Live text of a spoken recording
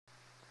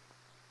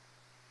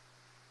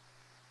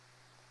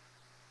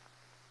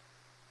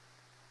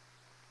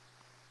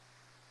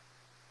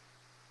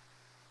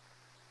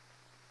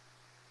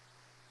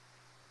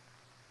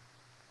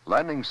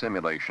Landing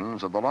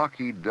simulations of the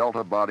Lockheed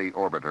Delta Body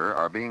Orbiter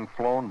are being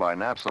flown by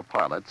NASA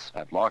pilots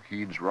at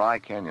Lockheed's Rye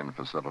Canyon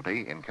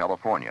facility in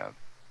California.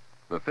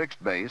 The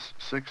fixed base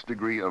 6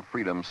 degree of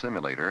freedom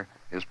simulator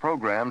is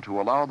programmed to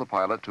allow the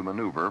pilot to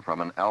maneuver from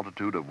an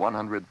altitude of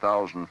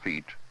 100,000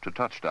 feet to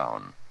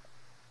touchdown.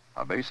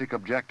 A basic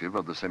objective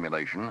of the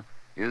simulation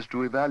is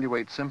to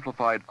evaluate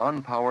simplified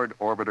unpowered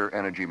orbiter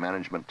energy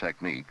management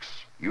techniques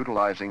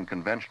utilizing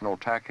conventional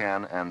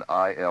TACAN and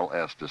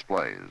ILS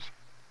displays.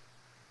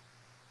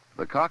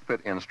 The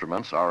cockpit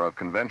instruments are of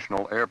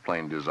conventional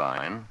airplane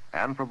design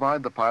and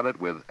provide the pilot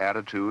with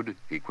attitude,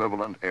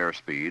 equivalent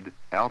airspeed,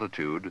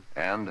 altitude,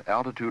 and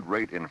altitude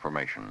rate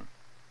information.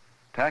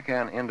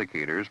 TACAN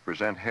indicators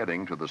present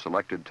heading to the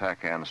selected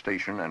TACAN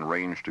station and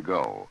range to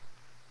go.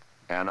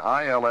 An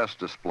ILS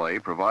display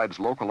provides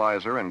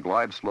localizer and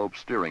glide slope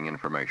steering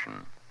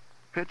information.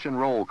 Pitch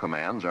and roll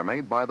commands are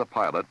made by the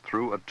pilot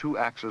through a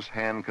 2-axis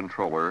hand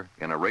controller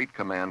in a rate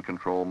command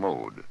control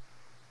mode.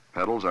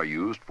 Pedals are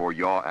used for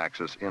yaw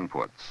axis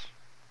inputs.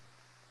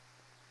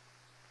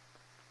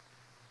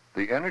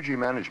 The energy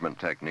management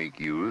technique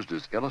used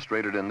is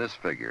illustrated in this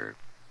figure.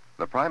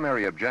 The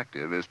primary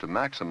objective is to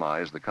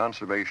maximize the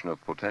conservation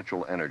of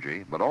potential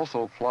energy, but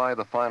also fly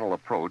the final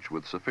approach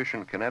with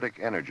sufficient kinetic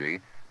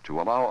energy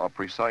to allow a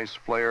precise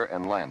flare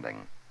and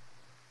landing.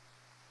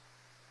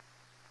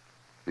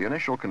 The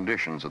initial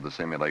conditions of the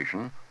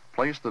simulation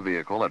place the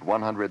vehicle at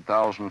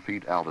 100,000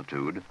 feet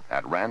altitude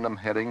at random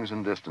headings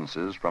and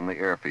distances from the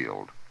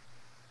airfield.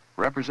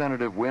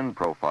 Representative wind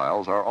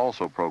profiles are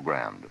also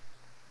programmed.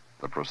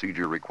 The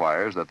procedure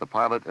requires that the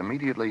pilot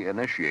immediately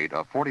initiate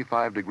a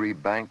 45-degree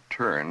bank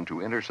turn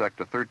to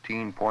intersect a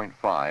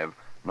 13.5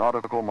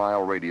 nautical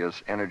mile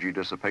radius energy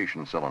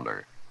dissipation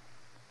cylinder.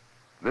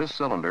 This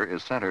cylinder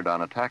is centered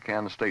on a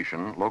TACAN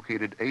station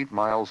located 8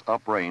 miles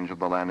uprange of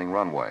the landing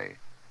runway.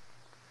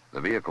 The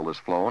vehicle is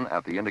flown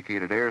at the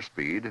indicated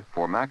airspeed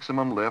for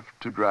maximum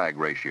lift-to-drag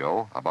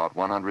ratio, about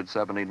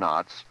 170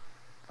 knots,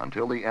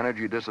 until the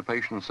energy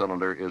dissipation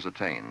cylinder is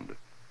attained.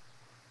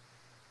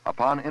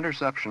 Upon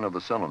interception of the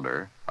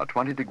cylinder, a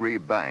 20-degree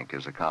bank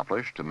is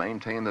accomplished to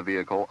maintain the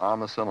vehicle on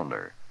the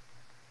cylinder.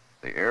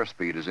 The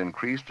airspeed is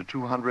increased to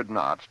 200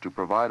 knots to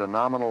provide a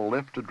nominal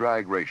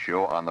lift-to-drag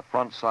ratio on the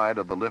front side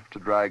of the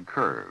lift-to-drag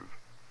curve.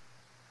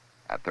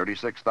 At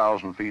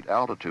 36,000 feet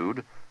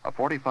altitude, a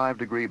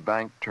 45-degree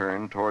bank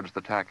turn towards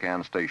the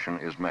TACAN station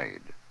is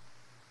made.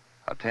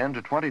 A 10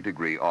 to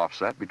 20-degree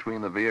offset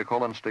between the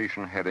vehicle and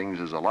station headings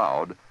is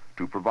allowed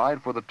to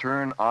provide for the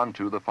turn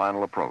onto the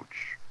final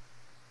approach.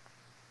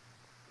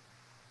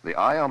 The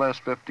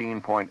ILS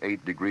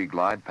 15.8-degree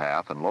glide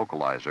path and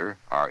localizer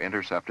are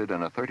intercepted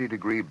in a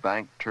 30-degree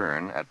bank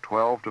turn at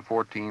 12 to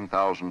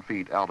 14,000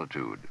 feet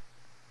altitude.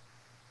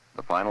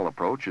 The final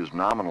approach is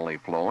nominally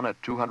flown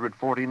at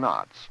 240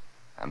 knots,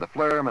 and the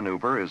flare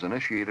maneuver is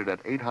initiated at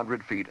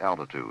 800 feet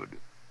altitude.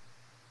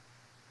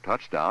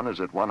 Touchdown is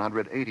at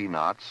 180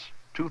 knots,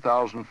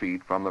 2,000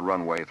 feet from the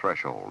runway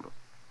threshold.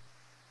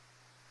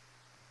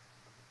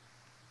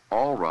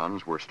 All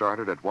runs were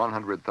started at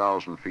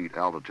 100,000 feet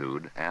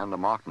altitude and a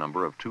Mach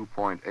number of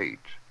 2.8.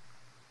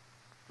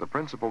 The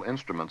principal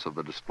instruments of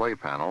the display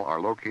panel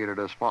are located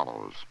as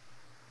follows.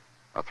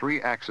 A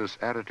 3-axis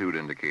attitude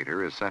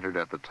indicator is centered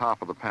at the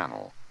top of the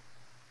panel.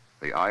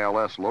 The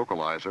ILS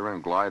localizer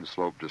and glide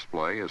slope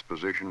display is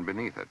positioned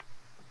beneath it.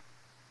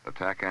 The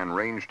TACAN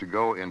range to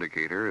go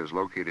indicator is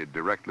located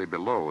directly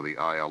below the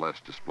ILS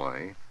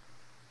display,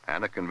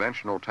 and a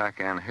conventional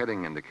TACAN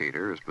heading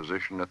indicator is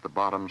positioned at the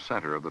bottom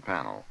center of the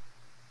panel.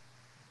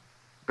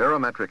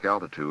 Barometric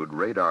altitude,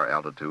 radar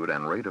altitude,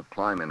 and rate of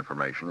climb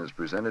information is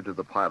presented to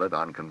the pilot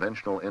on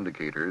conventional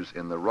indicators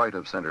in the right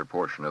of center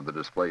portion of the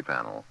display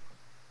panel.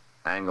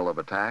 Angle of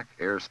attack,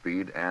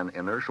 airspeed, and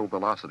inertial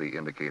velocity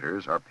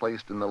indicators are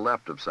placed in the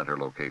left of center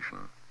location.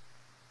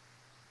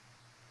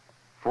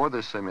 For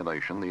this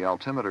simulation, the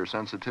altimeter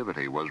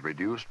sensitivity was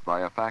reduced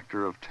by a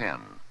factor of 10.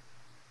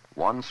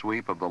 One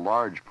sweep of the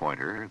large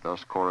pointer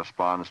thus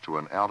corresponds to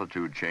an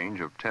altitude change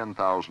of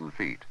 10,000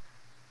 feet,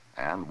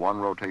 and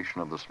one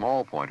rotation of the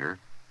small pointer,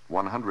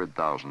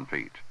 100,000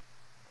 feet.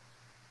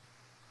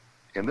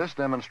 In this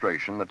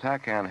demonstration, the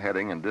TACAN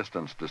heading and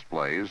distance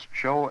displays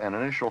show an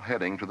initial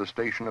heading to the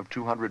station of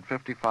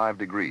 255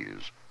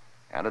 degrees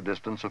and a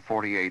distance of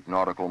 48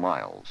 nautical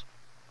miles.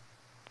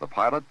 The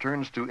pilot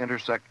turns to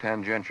intersect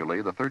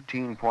tangentially the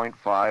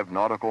 13.5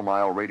 nautical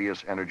mile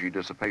radius energy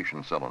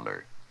dissipation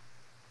cylinder.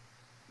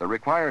 The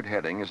required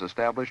heading is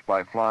established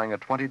by flying a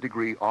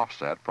 20-degree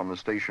offset from the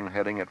station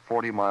heading at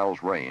 40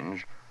 miles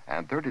range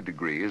and 30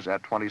 degrees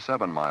at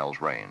 27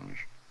 miles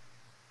range.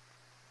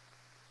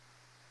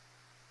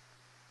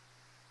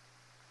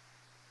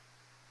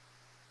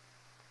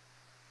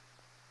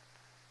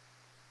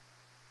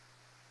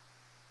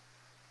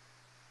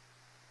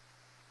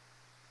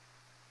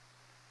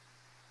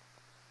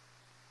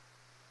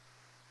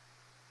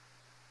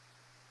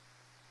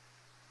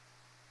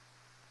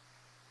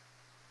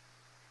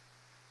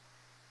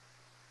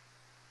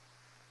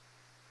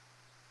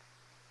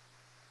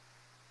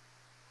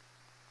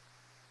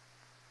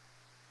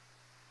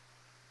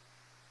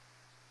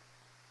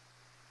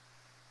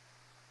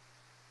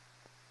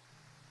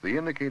 The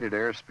indicated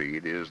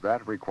airspeed is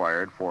that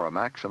required for a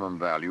maximum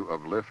value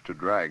of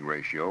lift-to-drag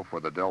ratio for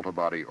the Delta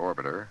Body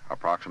Orbiter,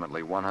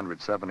 approximately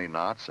 170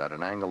 knots at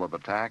an angle of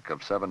attack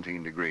of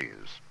 17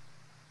 degrees.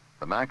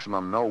 The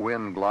maximum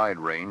no-wind glide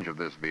range of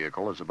this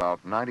vehicle is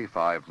about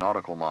 95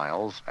 nautical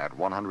miles at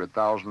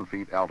 100,000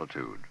 feet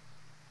altitude.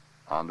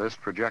 On this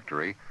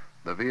trajectory,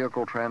 the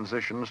vehicle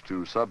transitions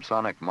to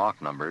subsonic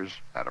Mach numbers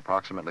at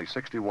approximately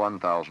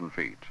 61,000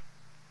 feet.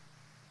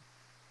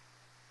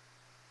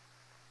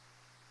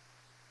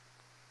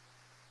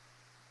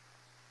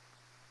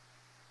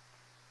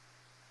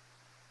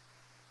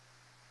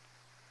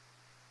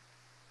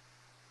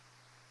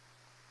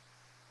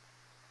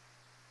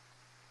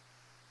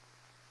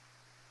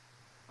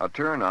 A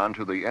turn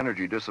onto the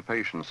energy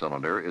dissipation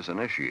cylinder is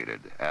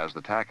initiated as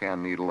the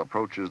tach-end needle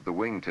approaches the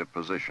wingtip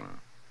position.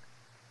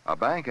 A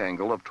bank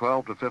angle of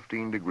 12 to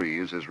 15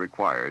 degrees is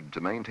required to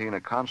maintain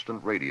a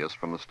constant radius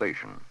from the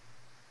station.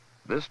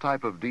 This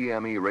type of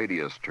DME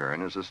radius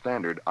turn is a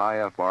standard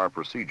IFR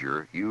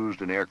procedure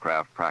used in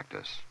aircraft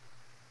practice.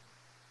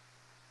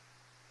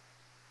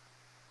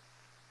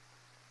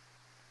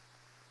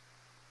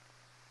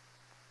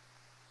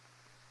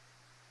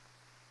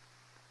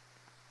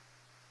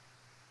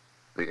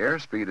 The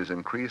airspeed is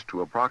increased to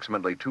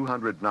approximately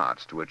 200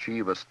 knots to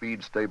achieve a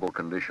speed-stable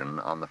condition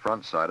on the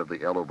front side of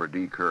the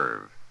L/D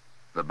curve.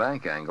 The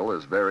bank angle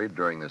is varied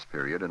during this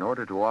period in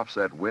order to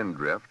offset wind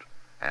drift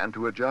and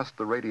to adjust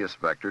the radius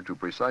vector to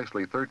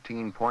precisely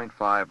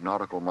 13.5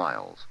 nautical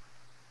miles.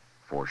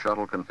 For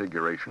shuttle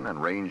configuration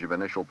and range of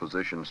initial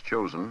positions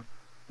chosen,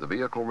 the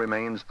vehicle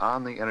remains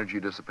on the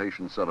energy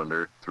dissipation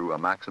cylinder through a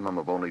maximum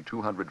of only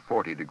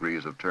 240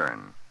 degrees of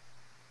turn.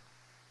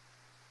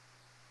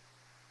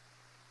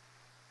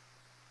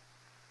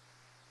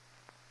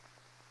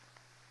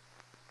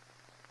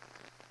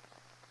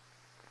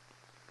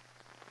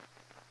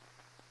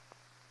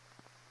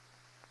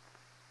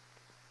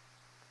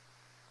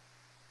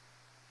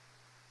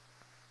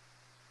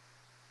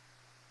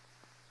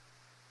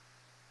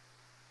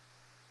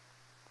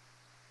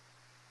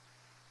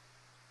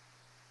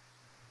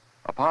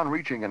 Upon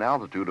reaching an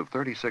altitude of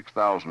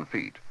 36,000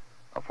 feet,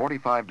 a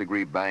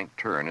 45-degree bank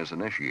turn is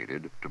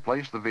initiated to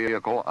place the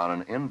vehicle on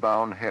an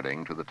inbound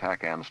heading to the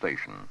tach-end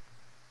station.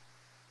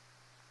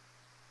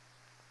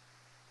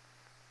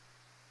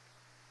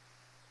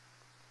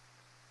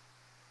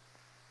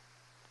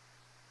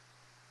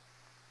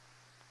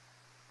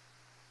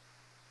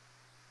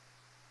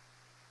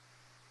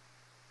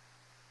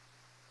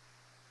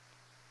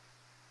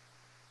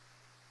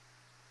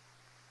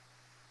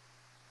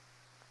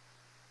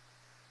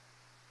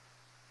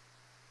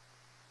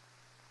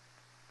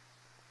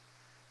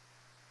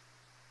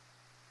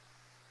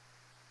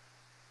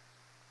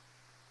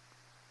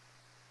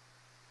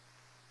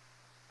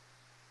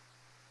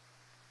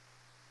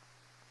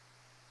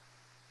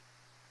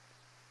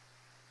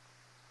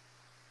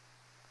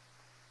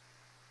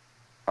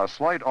 A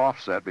slight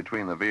offset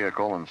between the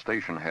vehicle and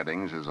station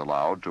headings is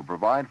allowed to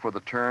provide for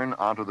the turn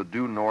onto the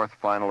due north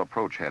final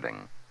approach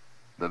heading.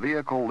 The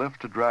vehicle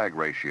lift-to-drag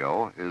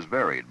ratio is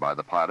varied by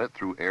the pilot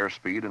through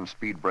airspeed and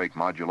speed brake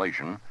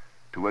modulation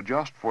to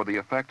adjust for the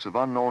effects of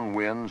unknown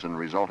winds and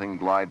resulting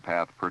glide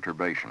path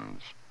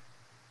perturbations.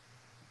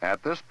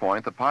 At this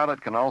point, the pilot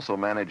can also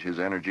manage his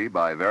energy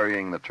by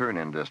varying the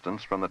turn-in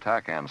distance from the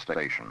tach-end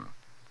station.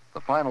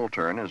 The final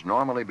turn is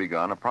normally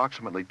begun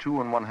approximately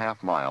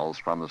 2.5 miles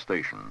from the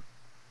station.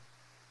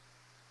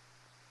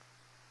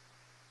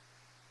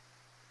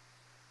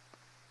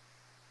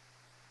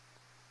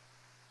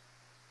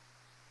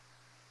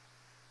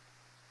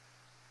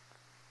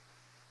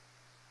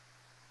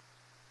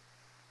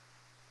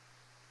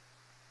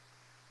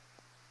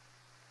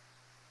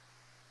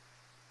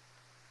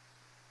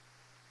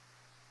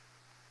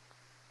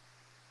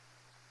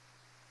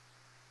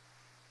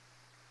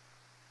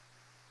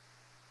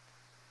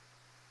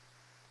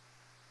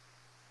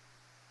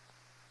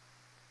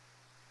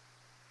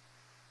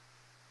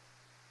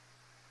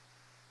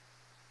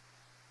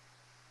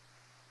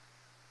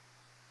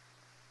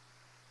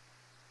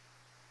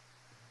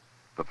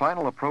 The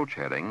final approach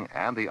heading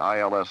and the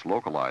ILS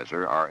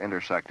localizer are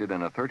intersected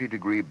in a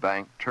 30-degree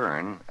bank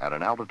turn at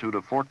an altitude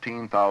of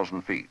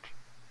 14,000 feet.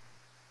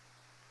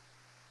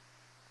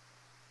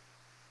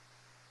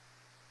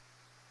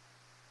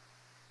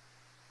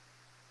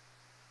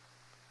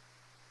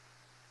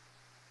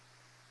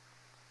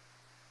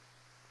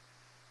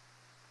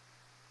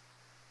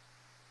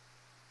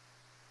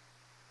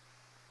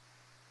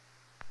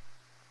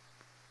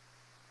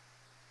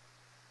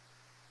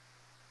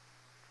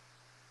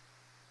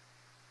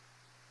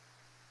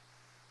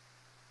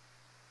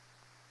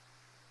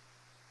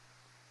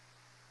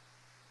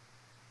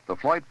 The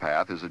flight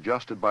path is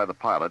adjusted by the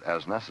pilot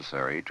as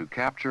necessary to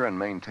capture and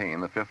maintain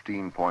the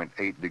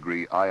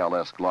 15.8-degree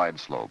ILS glide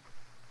slope.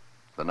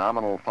 The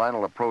nominal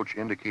final approach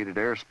indicated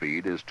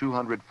airspeed is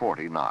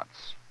 240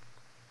 knots.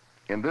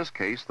 In this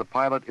case, the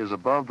pilot is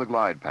above the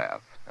glide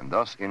path and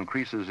thus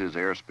increases his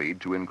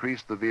airspeed to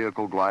increase the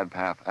vehicle glide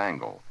path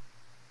angle.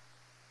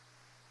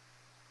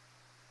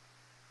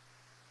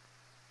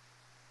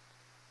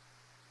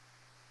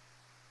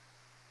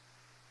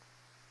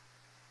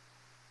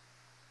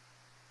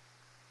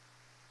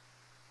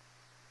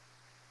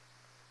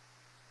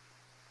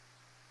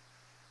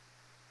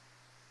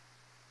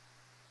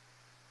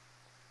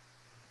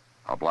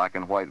 A black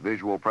and white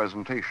visual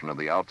presentation of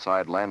the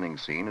outside landing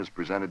scene is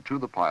presented to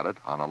the pilot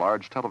on a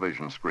large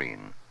television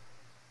screen.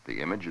 The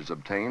image is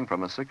obtained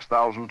from a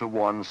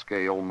 6,000:1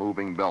 scale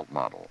moving belt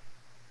model.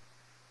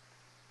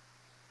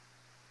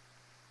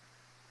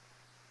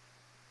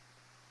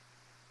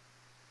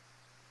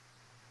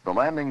 The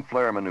landing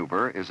flare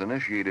maneuver is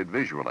initiated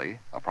visually,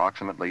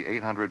 approximately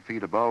 800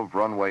 feet above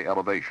runway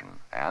elevation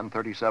and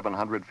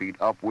 3,700 feet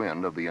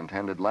upwind of the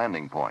intended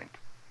landing point.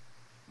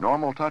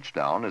 Normal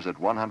touchdown is at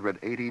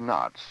 180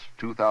 knots,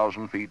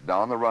 2,000 feet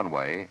down the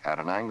runway at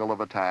an angle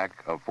of attack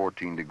of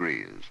 14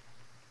 degrees.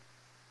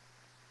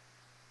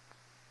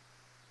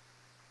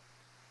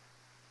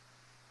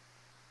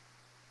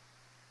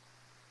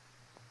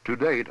 To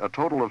date, a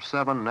total of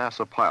 7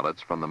 NASA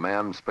pilots from the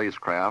manned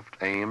spacecraft,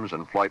 Ames,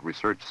 and flight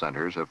research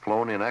centers have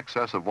flown in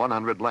excess of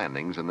 100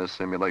 landings in this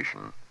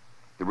simulation.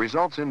 The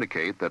results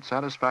indicate that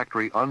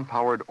satisfactory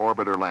unpowered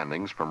orbiter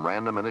landings from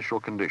random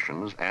initial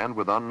conditions and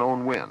with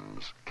unknown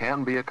winds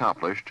can be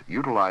accomplished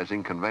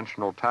utilizing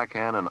conventional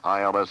TACAN and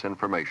ILS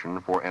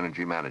information for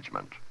energy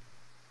management.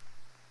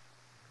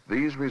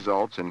 These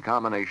results, in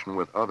combination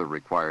with other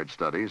required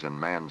studies and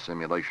manned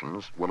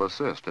simulations, will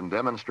assist in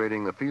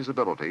demonstrating the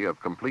feasibility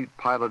of complete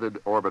piloted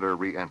orbiter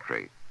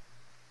re-entry.